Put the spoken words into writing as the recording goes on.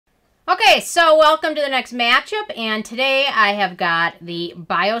Okay, so welcome to the next matchup, and today I have got the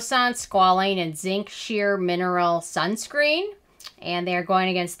BIOSSANCE Squalane Zinc Sheer Mineral Sunscreen, and they are going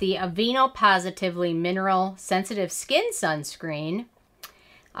against the Aveeno Positively Mineral Sensitive Skin Sunscreen.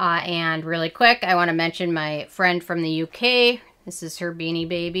 And really quick, I want to mention my friend from the UK. This is her Beanie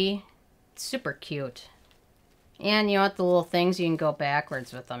Baby. It's super cute. And you know what, the little things, you can go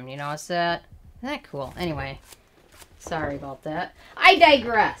backwards with them. You notice that? Isn't that cool? Anyway. Sorry about that. I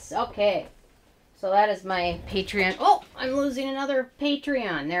digress. Okay. So that is my Patreon. Oh, I'm losing another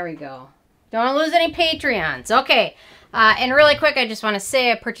Patreon. There we go. Don't want to lose any Patreons. Okay. And really quick, I just want to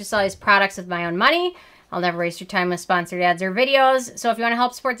say I purchase all these products with my own money. I'll never waste your time with sponsored ads or videos. So if you want to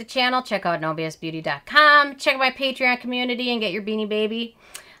help support the channel, check out nobsbeauty.com. Check out my Patreon community and get your Beanie Baby.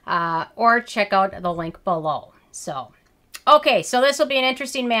 Or check out the link below. So, okay. So this will be an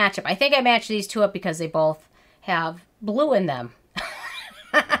interesting matchup. I think I matched these two up because they both have blue in them.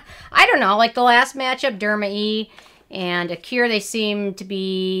 I don't know, like the last matchup, Derma E and Acure, they seem to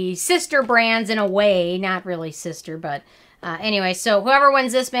be sister brands in a way. Not really sister, but anyway, so whoever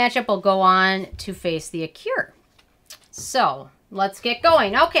wins this matchup will go on to face the Acure. So, let's get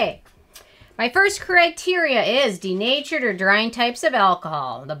going. Okay, my first criteria is denatured or drying types of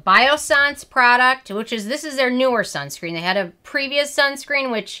alcohol. The BIOSSANCE product, this is their newer sunscreen. They had a previous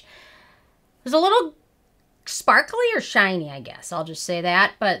sunscreen, which was a little sparkly or shiny, I guess. I'll just say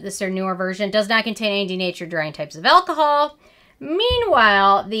that. But this is their newer version. Does not contain any denatured drying types of alcohol.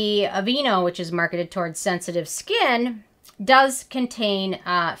 Meanwhile, the Aveeno, which is marketed towards sensitive skin, does contain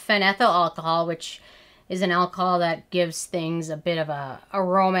phenethyl alcohol, which is an alcohol that gives things a bit of a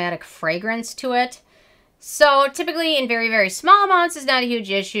aromatic fragrance to it. So typically in very, very small amounts is not a huge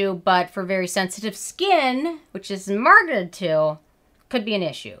issue, but for very sensitive skin, which is marketed to, could be an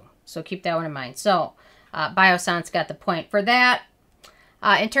issue. So keep that one in mind. So BIOSSANCE got the point for that.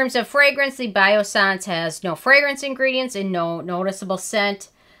 In terms of fragrance, the BIOSSANCE has no fragrance ingredients and no noticeable scent.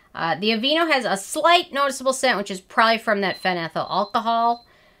 The Aveeno has a slight noticeable scent, which is probably from that phenethyl alcohol,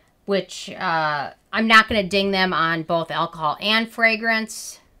 which I'm not going to ding them on both alcohol and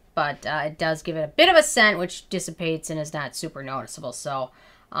fragrance, but it does give it a bit of a scent, which dissipates and is not super noticeable. So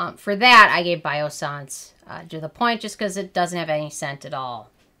for that, I gave BIOSSANCE to the point just because it doesn't have any scent at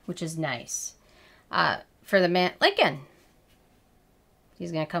all, which is nice. For the man, Lincoln.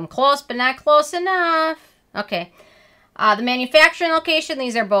 He's going to come close, but not close enough. Okay. The manufacturing location,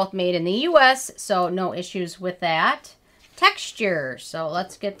 these are both made in the U.S., so no issues with that. Texture. So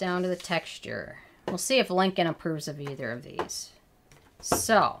let's get down to the texture. We'll see if Lincoln approves of either of these.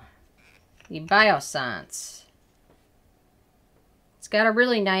 So, the BIOSSANCE. It's got a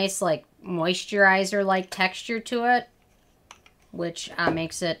really nice, like, moisturizer-like texture to it, which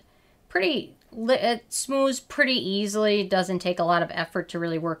makes it pretty... It smooths pretty easily. Doesn't take a lot of effort to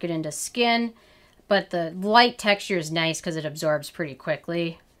really work it into skin. But the light texture is nice because it absorbs pretty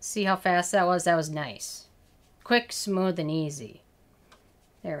quickly. See how fast that was? That was nice. Quick, smooth, and easy.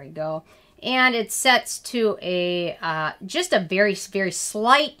 There we go. And it sets to a just a very, very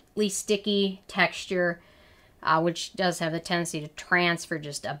slightly sticky texture, which does have the tendency to transfer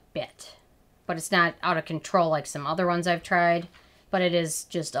just a bit. But it's not out of control like some other ones I've tried. But it is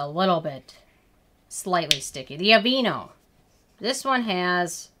just a little bit slightly sticky. The Aveeno. This one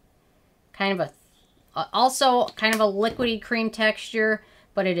has kind of also kind of a liquidy cream texture,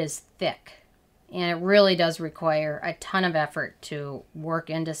 but it is thick. And it really does require a ton of effort to work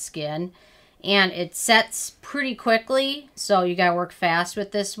into skin. And it sets pretty quickly, so you gotta work fast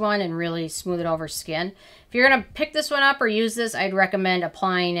with this one and really smooth it over skin. If you're gonna pick this one up or use this, I'd recommend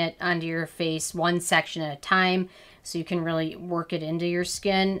applying it onto your face one section at a time, so you can really work it into your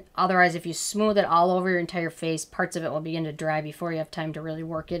skin. Otherwise, if you smooth it all over your entire face, parts of it will begin to dry before you have time to really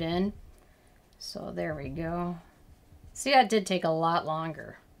work it in. So there we go. See, that did take a lot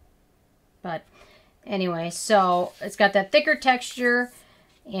longer. But anyway, so it's got that thicker texture.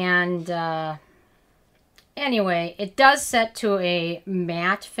 And anyway, it does set to a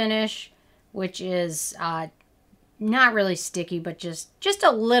matte finish, which is not really sticky, but just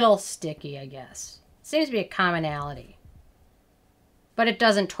a little sticky, I guess. Seems to be a commonality. But it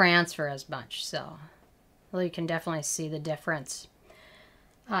doesn't transfer as much, so well, you can definitely see the difference.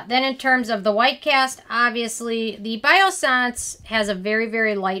 Then in terms of the white cast, obviously, the BIOSSANCE has a very,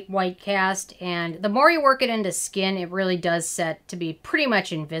 very light white cast, and the more you work it into skin, it really does set to be pretty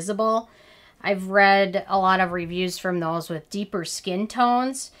much invisible. I've read a lot of reviews from those with deeper skin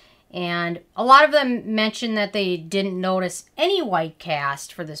tones, and a lot of them mentioned that they didn't notice any white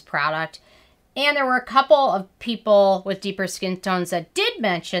cast for this product. And there were a couple of people with deeper skin tones that did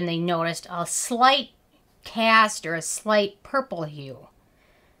mention they noticed a slight cast or a slight purple hue.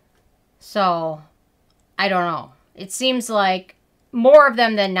 So, I don't know. It seems like more of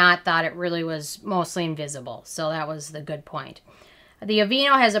them than not thought it really was mostly invisible. So that was the good point. The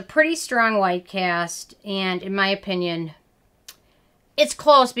Aveeno has a pretty strong white cast, and in my opinion, it's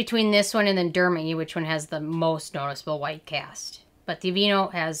close between this one and the Derma, which one has the most noticeable white cast. But the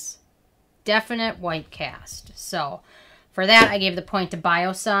Aveeno has definite white cast. So for that, I gave the point to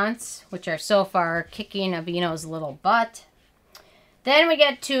BIOSSANCE, which are so far kicking Aveeno's little butt. Then we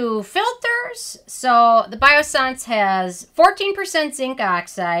get to filters. So the BIOSSANCE has 14% zinc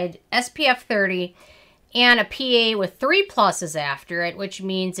oxide, SPF 30, and a PA with 3 pluses after it, which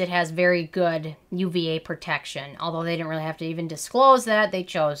means it has very good UVA protection. Although they didn't really have to even disclose that, they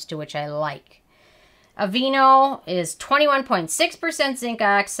chose to, which I like. Aveeno is 21.6% zinc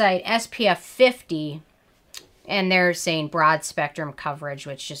oxide, SPF 50, and they're saying broad spectrum coverage,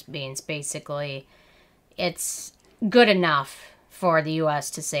 which just means basically it's good enough for the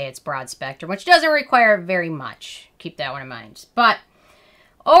US to say it's broad spectrum, which doesn't require very much. Keep that one in mind. But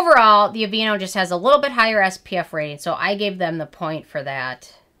overall, the Aveeno just has a little bit higher SPF rating, so I gave them the point for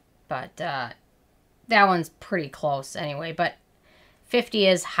that. But that one's pretty close anyway. But 50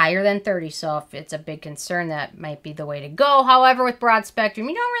 is higher than 30, so if it's a big concern, that might be the way to go. However, with broad spectrum,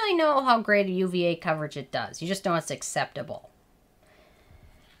 you don't really know how great a UVA coverage it does. You just know it's acceptable.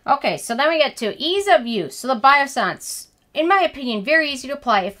 Okay, so then we get to ease of use. So the BIOSSANCE, in my opinion, very easy to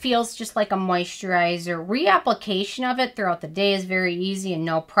apply. It feels just like a moisturizer. Reapplication of it throughout the day is very easy and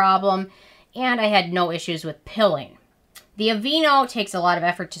no problem. And I had no issues with pilling. The Aveeno takes a lot of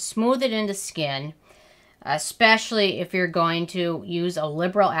effort to smooth it into skin, especially if you're going to use a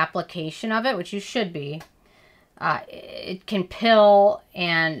liberal application of it, which you should be. It can pill,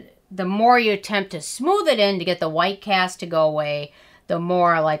 and the more you attempt to smooth it in to get the white cast to go away, the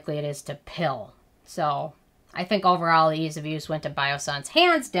more likely it is to pill. So I think overall the ease of use went to BIOSSANCE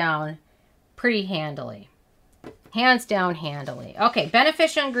hands down pretty handily. Hands down handily. Okay,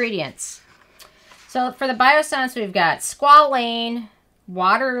 beneficial ingredients. So for the BIOSSANCE, we've got squalane,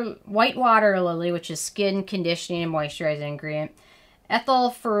 white water lily, which is skin conditioning and moisturizing ingredient,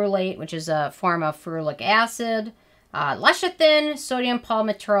 ethyl ferulate, which is a form of ferulic acid, lecithin, sodium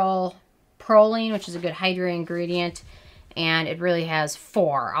palmitoyl, proline, which is a good hydrating ingredient, and it really has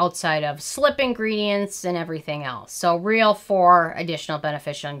 4 outside of slip ingredients and everything else. So real 4 additional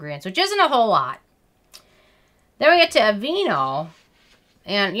beneficial ingredients, which isn't a whole lot. Then we get to Aveeno.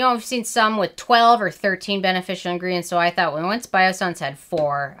 And, you know, we've seen some with 12 or 13 beneficial ingredients. So I thought, once BIOSSANCE had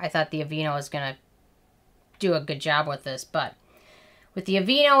 4, I thought the Aveeno was going to do a good job with this. But with the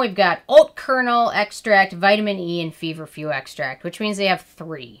Aveeno, we've got oat kernel extract, vitamin E, and feverfew extract, which means they have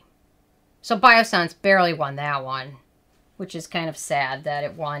 3. So BIOSSANCE barely won that one, which is kind of sad that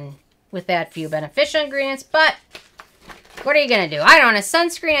it won with that few beneficial ingredients. But what are you going to do? I don't know. A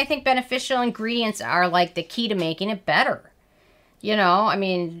sunscreen, I think beneficial ingredients are like the key to making it better. You know, I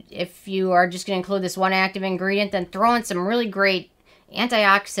mean, if you are just going to include this one active ingredient, then throw in some really great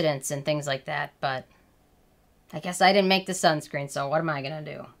antioxidants and things like that. But I guess I didn't make the sunscreen, so what am I going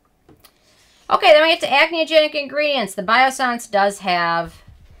to do? Okay, then we get to acneogenic ingredients. The BIOSSANCE does have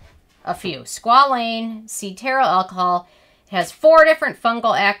a few. Squalane, cetearyl alcohol. It has 4 different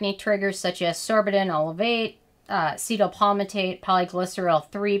fungal acne triggers, such as Sorbitan, Olivate, Cetyl Palmitate, polyglycerol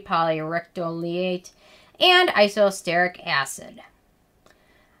 3, Polyricinoleate, and isosteric acid.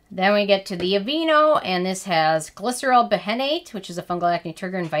 Then we get to the Aveeno, and this has glycerylbehenate, which is a fungal acne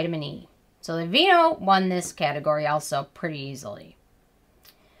trigger, and vitamin E. So the Aveeno won this category also pretty easily.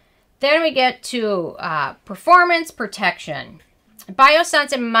 Then we get to performance protection.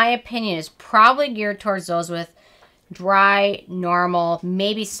 BIOSSANCE, in my opinion, is probably geared towards those with dry, normal,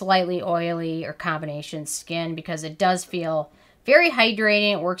 maybe slightly oily or combination skin, because it does feel very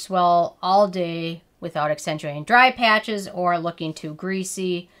hydrating. It works well all day without accentuating dry patches or looking too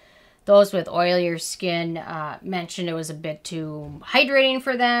greasy. Those with oilier skin mentioned it was a bit too hydrating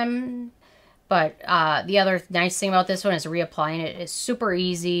for them. But the other nice thing about this one is reapplying it is super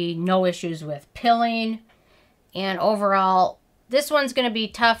easy. No issues with pilling. And overall, this one's going to be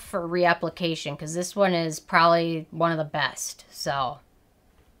tough for reapplication because this one is probably one of the best. So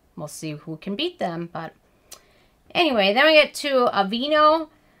we'll see who can beat them. But anyway, then we get to Aveeno.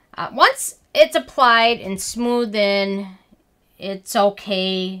 Once it's applied and smoothed in, it's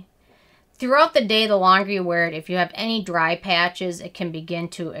okay. Throughout the day, the longer you wear it, if you have any dry patches, it can begin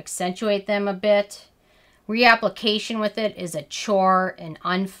to accentuate them a bit. Reapplication with it is a chore and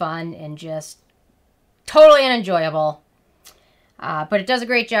unfun and just totally unenjoyable. But it does a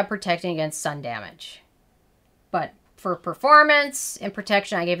great job protecting against sun damage. But for performance and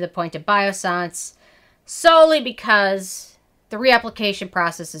protection, I gave the point to BIOSSANCE solely because the reapplication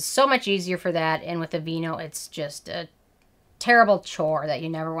process is so much easier for that, and with Aveeno, it's just a terrible chore that you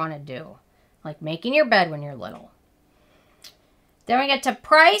never want to do. Like making your bed when you're little. Then we get to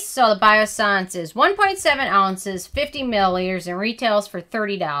price. So the BIOSSANCE is 1.7 ounces, 50 milliliters, and retails for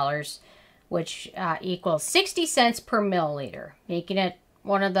 $30, which equals 60 cents per milliliter, making it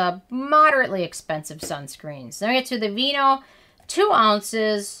one of the moderately expensive sunscreens. Then we get to the Aveeno, 2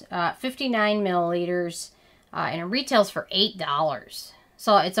 ounces, 59 milliliters, and it retails for $8.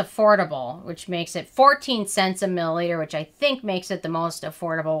 So it's affordable, which makes it 14 cents a milliliter, which I think makes it the most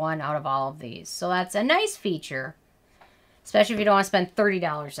affordable one out of all of these. So that's a nice feature, especially if you don't want to spend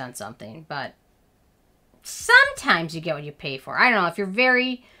 $30 on something. But sometimes you get what you pay for. I don't know, if you're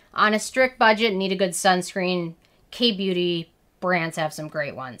very on a strict budget and need a good sunscreen, K-Beauty brands have some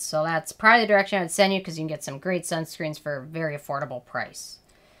great ones. So that's probably the direction I would send you, because you can get some great sunscreens for a very affordable price.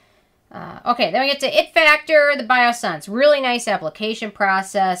 Okay, then we get to It Factor, the BIOSSANCE. Really nice application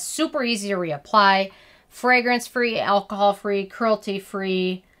process, super easy to reapply, fragrance-free, alcohol-free,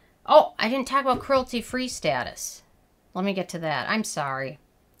 cruelty-free. Oh, I didn't talk about cruelty-free status. Let me get to that. I'm sorry.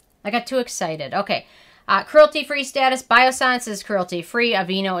 I got too excited. Okay, cruelty-free status. BIOSSANCE is cruelty-free.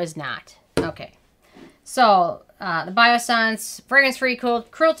 Aveeno is not. Okay, so the BIOSSANCE, fragrance-free,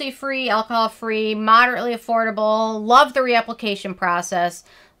 cruelty-free, alcohol-free, moderately affordable. Love the reapplication process.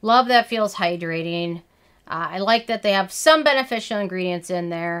 Love that feels hydrating. I like that they have some beneficial ingredients in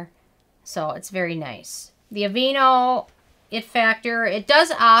there. So it's very nice. The Aveeno It Factor, it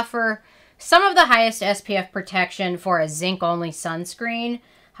does offer some of the highest SPF protection for a zinc-only sunscreen.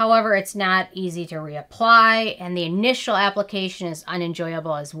 However, it's not easy to reapply, and the initial application is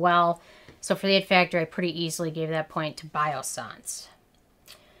unenjoyable as well. So for the It Factor, I pretty easily gave that point to BIOSSANCE.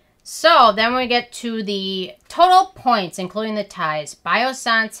 So then we get to the total points, including the ties.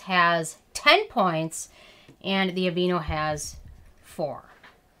 BIOSSANCE has 10 points, and the Aveeno has 4.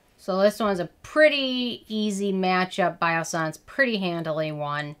 So this one's a pretty easy matchup. BIOSSANCE pretty handily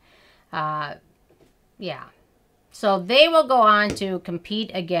won. Yeah. So they will go on to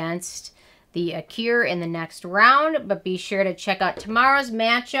compete against the Acacia in the next round, but be sure to check out tomorrow's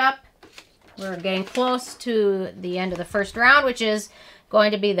matchup. We're getting close to the end of the first round, which is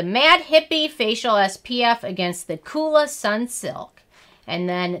going to be the Mad Hippie Facial SPF against the Kula Sun Silk. And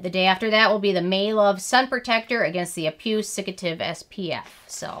then the day after that will be the May Love Sun Protector against the Apu Cicative SPF.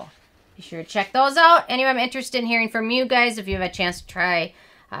 So be sure to check those out. Anyway, I'm interested in hearing from you guys if you have a chance to try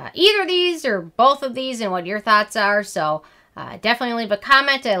either of these or both of these and what your thoughts are. So definitely leave a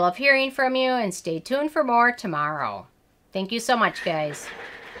comment. I love hearing from you, and stay tuned for more tomorrow. Thank you so much, guys.